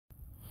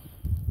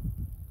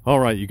All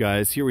right, you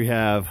guys, here we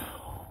have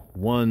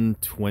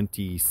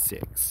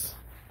 126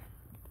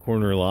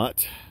 corner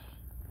lot.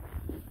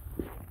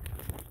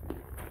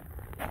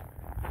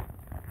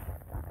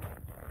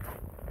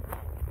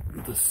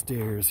 The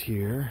stairs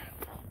here,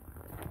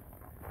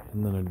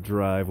 and then a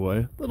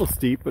driveway. A little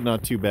steep, but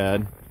not too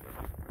bad.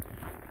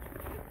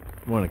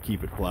 Want to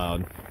keep it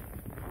plowed.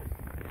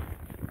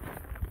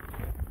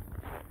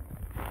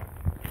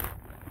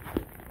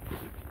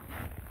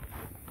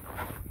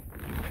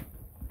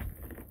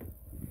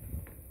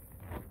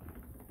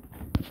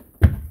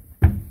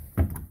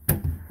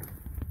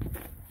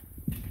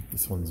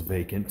 This one's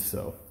vacant,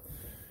 so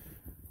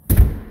I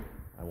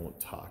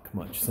won't talk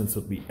much since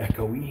it'll be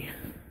echoey.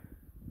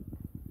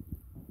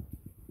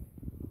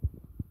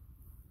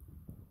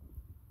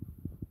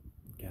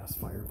 Gas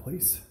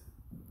fireplace.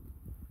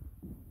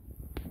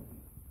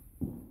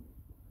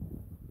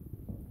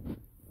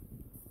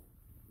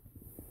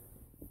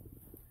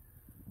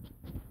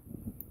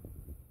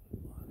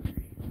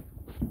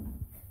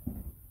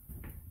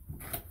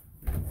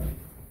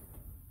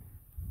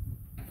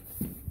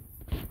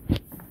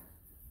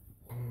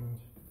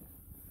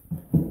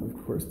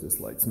 Of course, this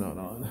light's not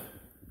on.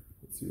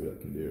 Let's see what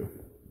I can do.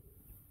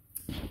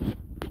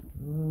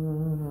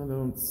 I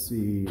don't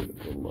see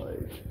the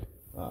light.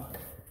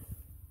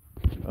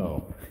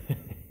 Oh.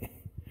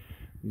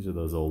 These are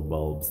those old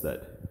bulbs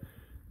that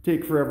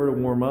take forever to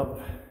warm up.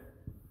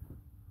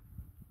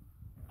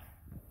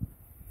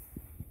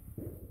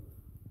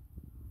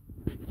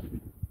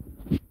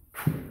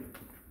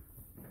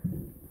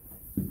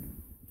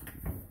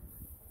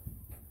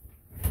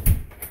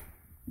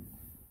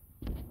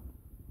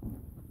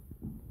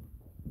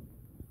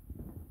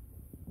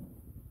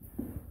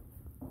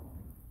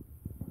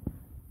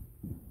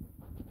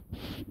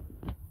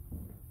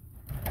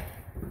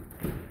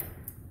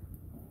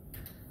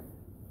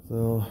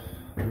 So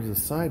there's a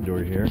side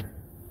door here.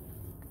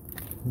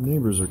 The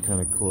neighbors are kind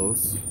of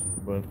close,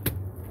 but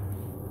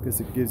I guess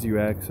it gives you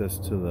access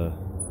to the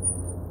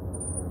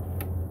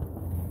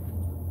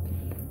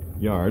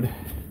yard.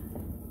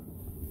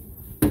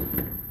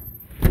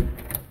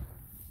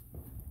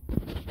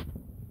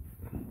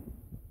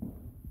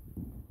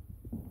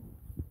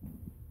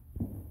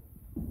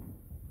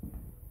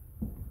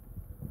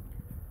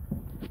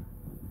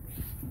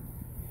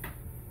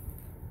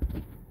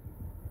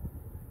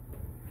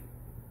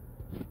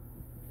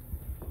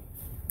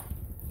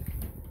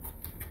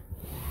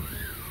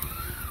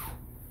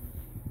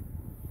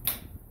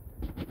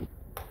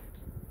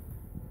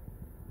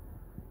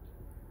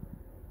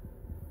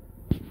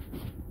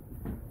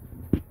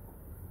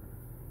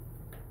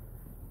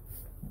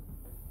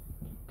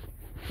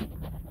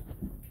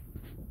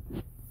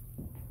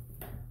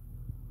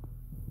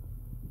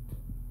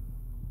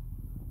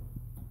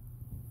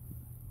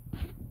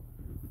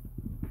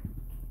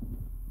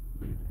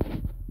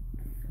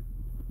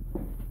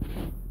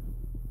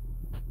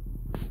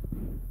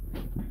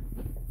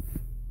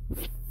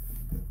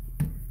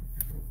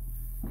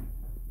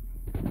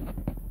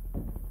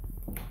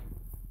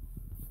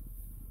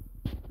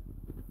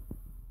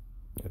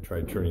 I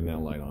tried turning that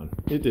light on.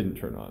 It didn't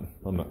turn on.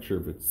 I'm not sure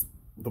if it's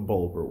the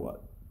bulb or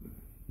what.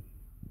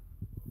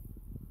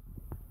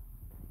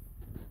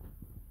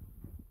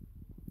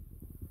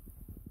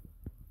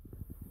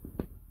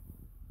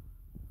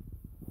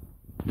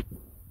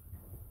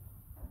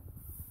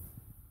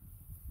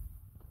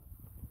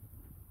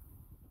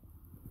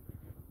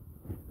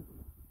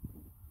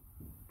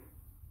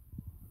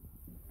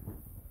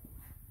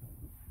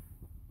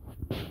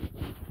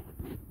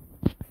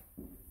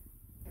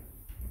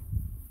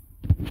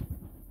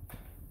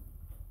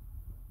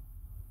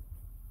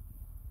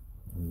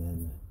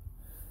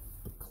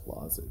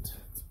 Closet.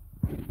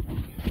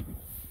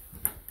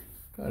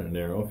 Kind of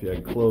narrow. If you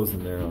had clothes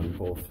in there on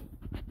both.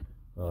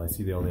 Well, I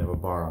see they only have a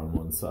bar on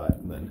one side,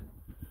 and then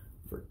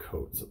for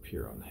coats up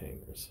here on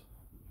hangers.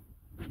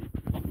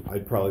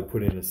 I'd probably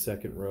put in a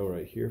second row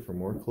right here for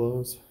more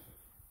clothes,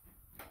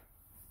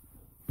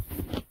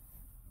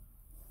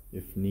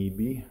 if need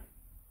be.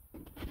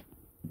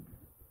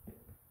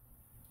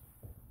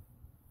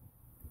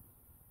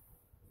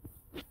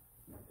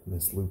 And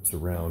this loops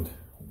around.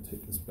 I'll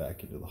take this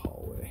back into the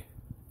hallway.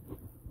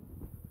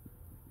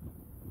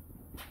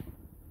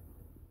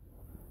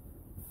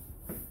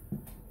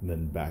 And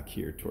then back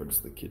here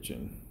towards the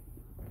kitchen.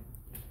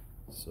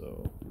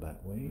 So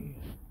that way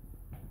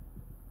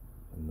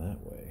and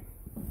that way.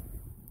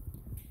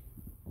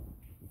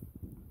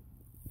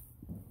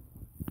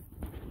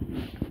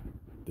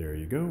 There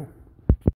you go.